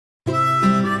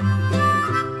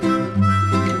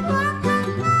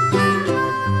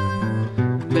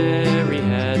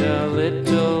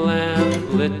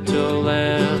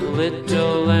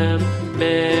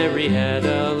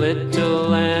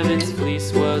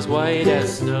was white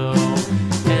as snow.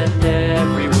 And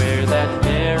everywhere that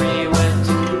Mary went,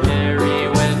 Mary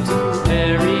went,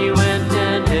 Mary went,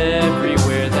 and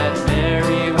everywhere that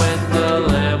Mary went, the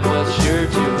lamb was sure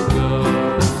to go.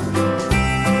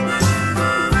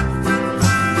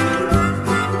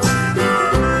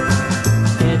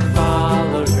 It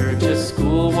followed her to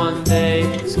school one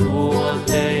day, school one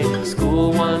day,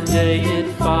 school one day.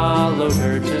 It followed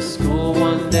her to school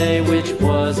one day, which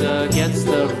was against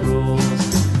the rules.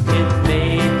 It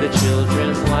made the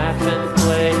children laugh and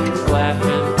play, laugh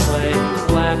and play,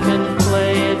 laugh and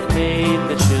play. It made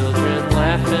the children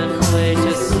laugh and play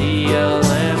to see a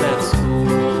lamb at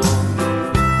school.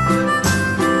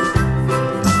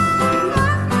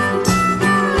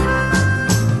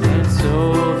 And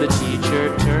so the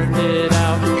teacher turned it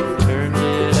out, turned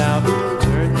it out,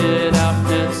 turned it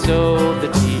out. And so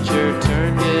the teacher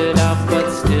turned it out,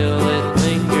 but still it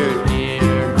lingered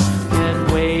near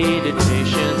and waited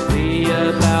patiently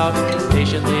about,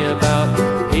 patiently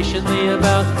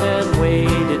about, and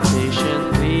waited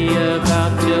patiently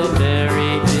about till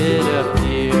Mary did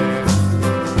appear.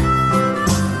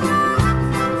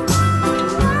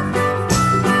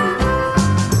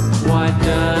 Why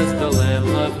does the lamb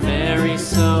love Mary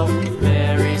so,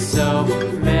 Mary so,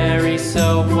 Mary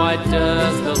so? Why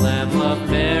does the lamb love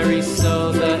Mary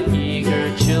so? The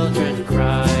eager children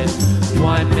cried.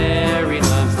 Why Mary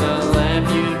loves the lamb,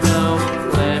 you know,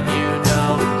 lamb, you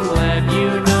know, lamb,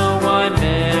 you know. Why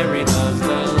Mary loves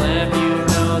the lamb, you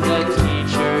know, the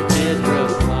teacher did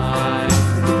reply.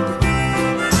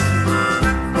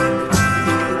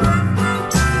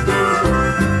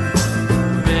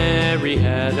 Mary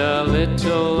had a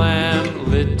little lamb,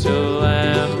 little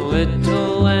lamb,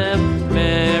 little lamb.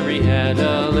 Mary had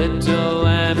a little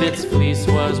lamb, its fleece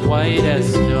was white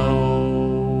as snow.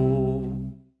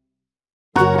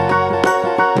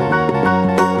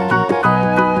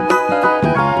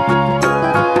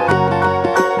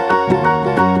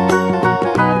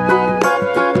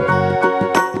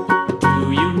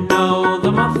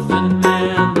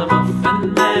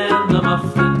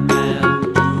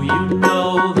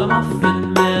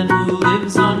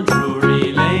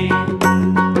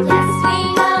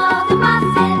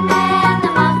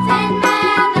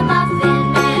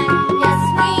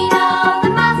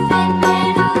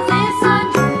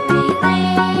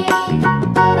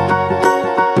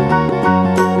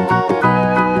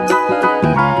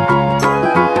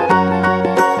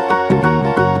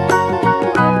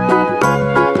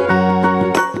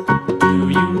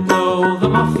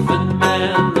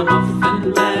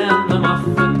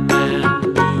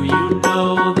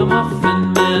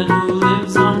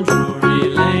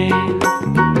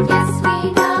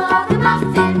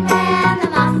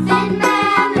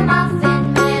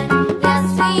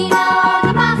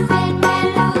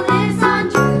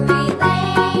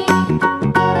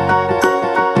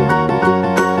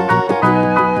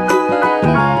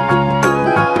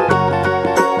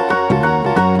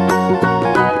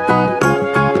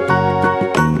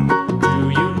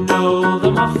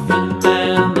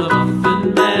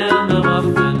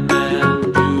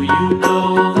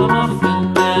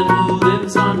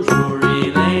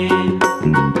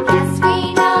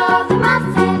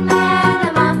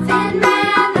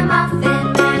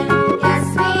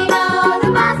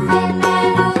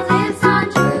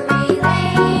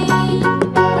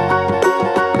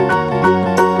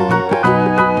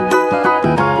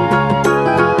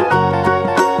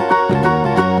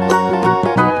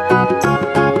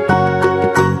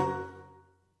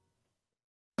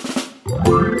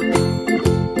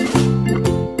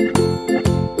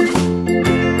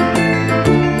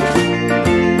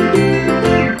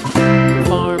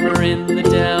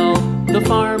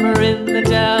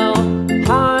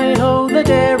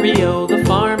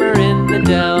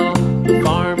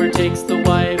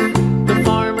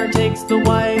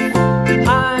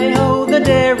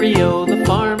 The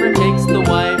farmer takes the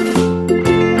wife.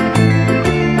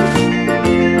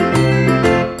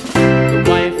 The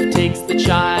wife takes the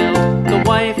child. The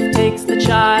wife takes the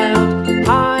child.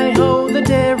 Hi-ho, the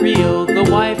dairy-o. The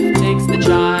wife takes the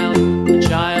child. The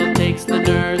child takes the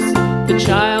nurse. The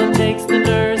child takes the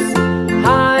nurse.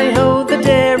 Hi-ho, the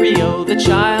dairy-o. The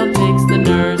child takes the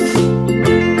nurse.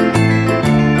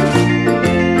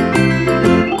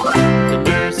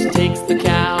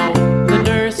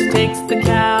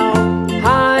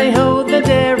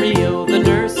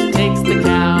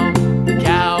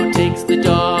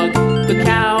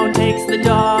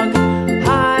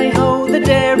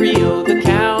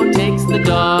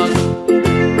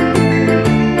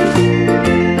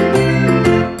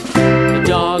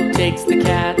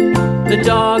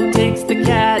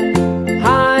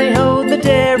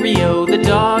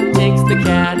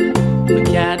 the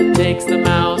cat takes the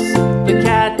mouse, the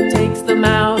cat takes the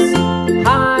mouse.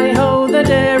 Hi-ho the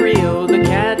dairy-o, the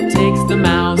cat takes the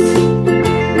mouse.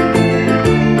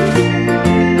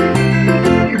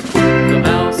 The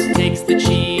mouse takes the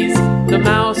cheese, the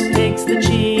mouse takes the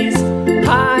cheese.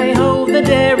 Hi-ho the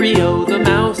dairy-o, the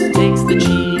mouse takes the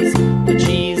cheese. The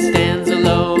cheese stands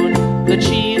alone, the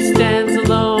cheese stands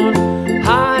alone.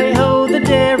 Hi-ho the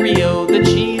dairy-o, the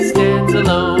cheese stands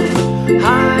alone.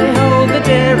 Hi-ho the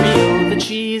dairy-o, the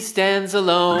cheese stands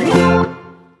alone.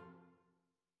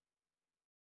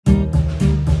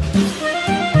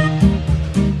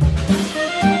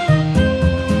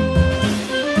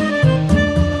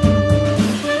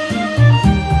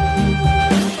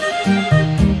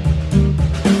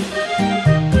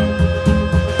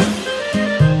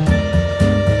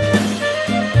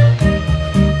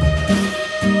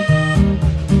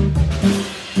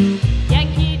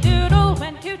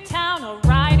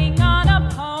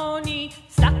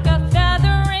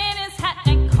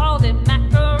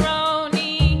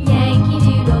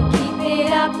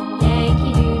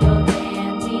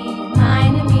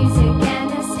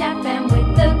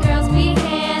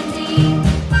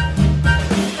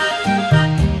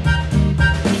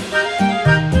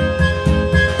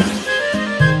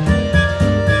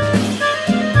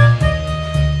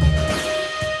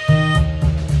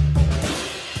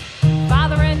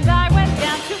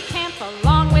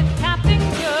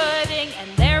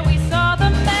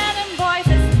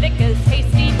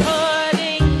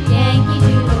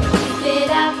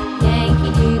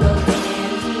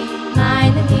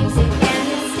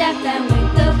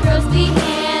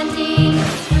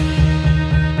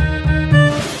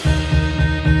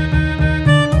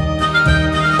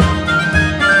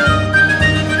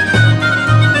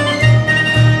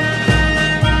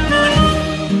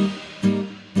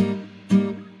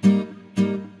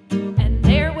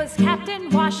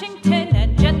 Washington